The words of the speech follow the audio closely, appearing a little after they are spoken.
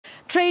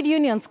Trade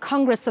Unions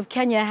Congress of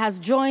Kenya has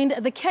joined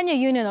the Kenya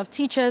Union of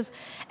Teachers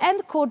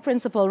and Code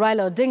Principal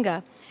Raila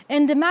Odinga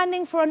in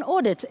demanding for an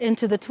audit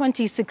into the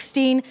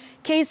 2016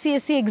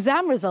 KCSE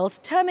exam results,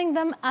 terming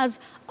them as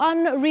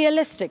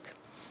unrealistic.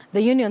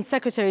 The Union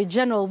Secretary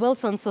General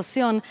Wilson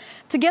Sossion,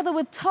 together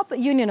with top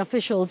union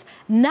officials,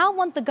 now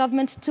want the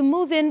government to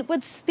move in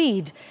with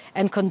speed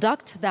and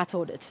conduct that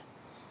audit.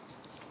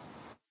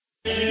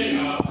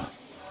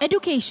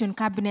 Education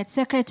Cabinet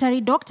Secretary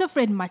Dr.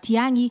 Fred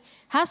Matiang'i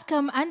has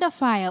come under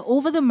fire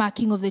over the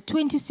marking of the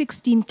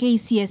 2016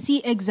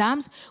 KCSE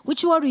exams,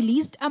 which were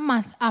released a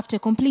month after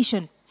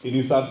completion. It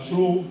is a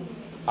true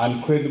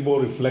and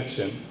credible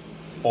reflection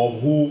of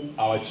who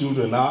our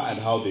children are and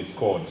how they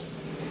scored,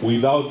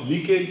 without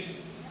leakage,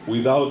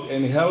 without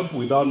any help,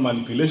 without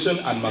manipulation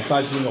and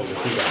massaging of the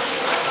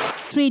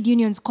figures. Trade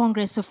Unions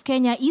Congress of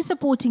Kenya is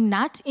supporting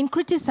NAT in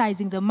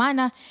criticizing the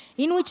manner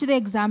in which the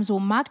exams were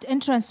marked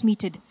and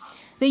transmitted.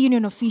 The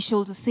union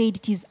officials said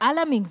it is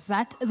alarming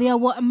that there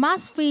were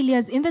mass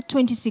failures in the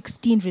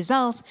 2016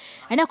 results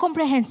and a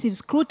comprehensive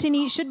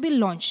scrutiny should be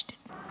launched.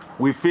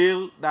 We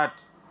feel that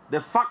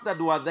the fact that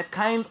there were the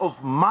kind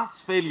of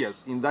mass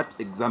failures in that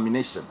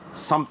examination,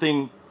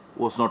 something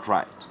was not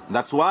right.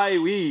 That's why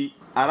we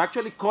are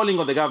actually calling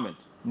on the government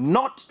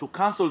not to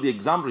cancel the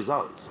exam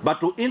results, but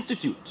to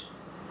institute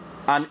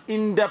an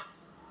in-depth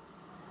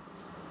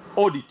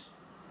audit.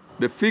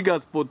 The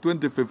figures for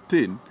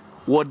 2015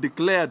 were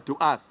declared to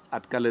us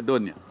at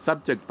Caledonia,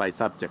 subject by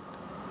subject.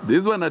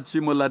 This one at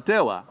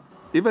Shimolatewa,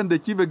 even the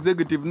chief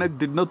executive NEC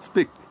did not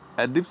speak.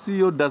 And if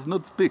CEO does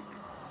not speak,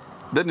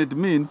 then it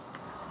means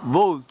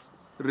those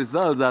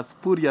results are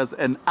spurious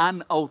and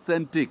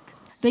unauthentic.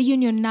 The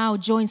union now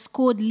joins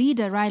Code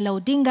leader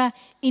Raila Odinga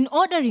in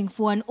ordering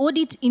for an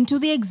audit into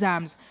the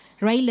exams.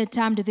 Raila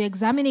termed the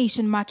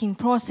examination marking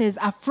process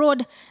a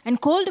fraud and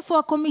called for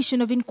a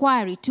commission of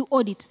inquiry to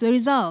audit the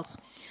results.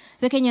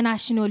 The Kenya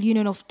National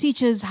Union of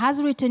Teachers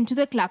has written to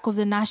the clerk of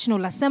the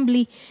National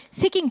Assembly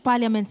seeking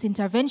Parliament's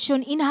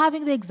intervention in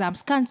having the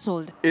exams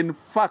cancelled. In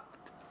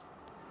fact,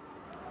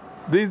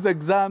 these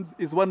exams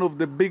is one of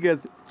the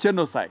biggest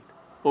genocide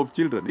of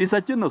children. It's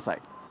a genocide.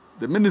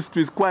 The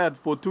ministry is quiet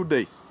for 2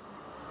 days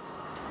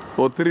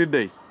or 3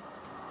 days.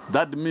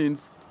 That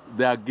means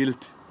they are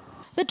guilty.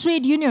 The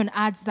trade union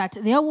adds that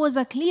there was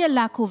a clear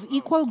lack of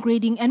equal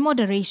grading and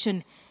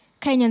moderation.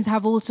 Kenyans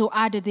have also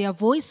added their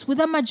voice, with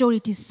a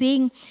majority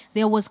saying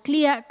there was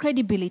clear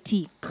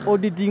credibility.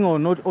 Auditing or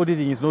not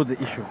auditing is not the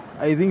issue.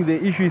 I think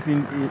the issue is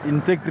in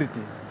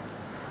integrity.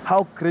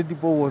 How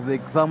credible was the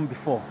exam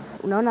before?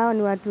 Unaona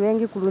ni watu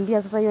wengi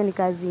kurundia, sasa hiyo ni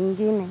kazi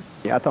nyingine.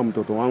 Hata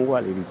mtoto wangu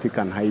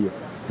aliridhika na hiyo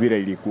vile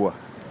ilikuwa.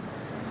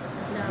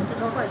 Na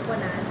mtoto wako alikuwa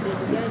na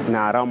grade gani?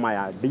 Na alama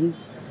ya D.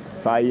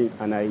 Sai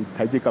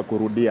anahitajika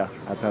kurudia,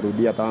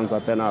 atarudia,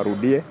 ataanza tena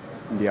arudie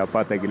ndio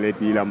apate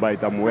grade ile ambayo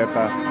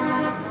itamweka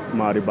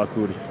mahali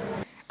basuri.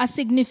 A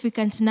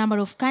significant number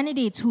of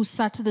candidates who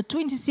sat the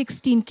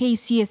 2016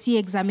 KCSE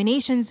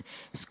examinations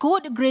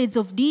scored grades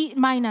of D-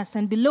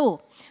 and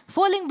below,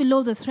 falling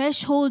below the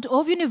threshold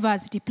of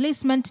university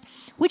placement,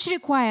 which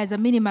requires a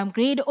minimum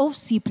grade of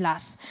C+.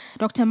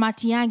 Dr.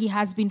 Matiang'i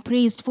has been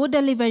praised for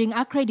delivering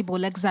a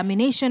credible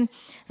examination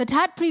that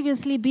had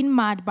previously been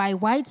marred by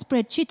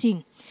widespread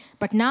cheating,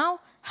 but now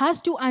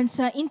has to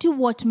answer into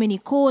what many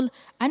call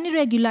an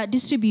irregular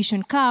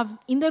distribution curve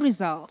in the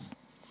results.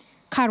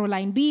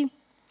 Caroline B.,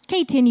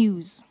 KT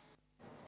News.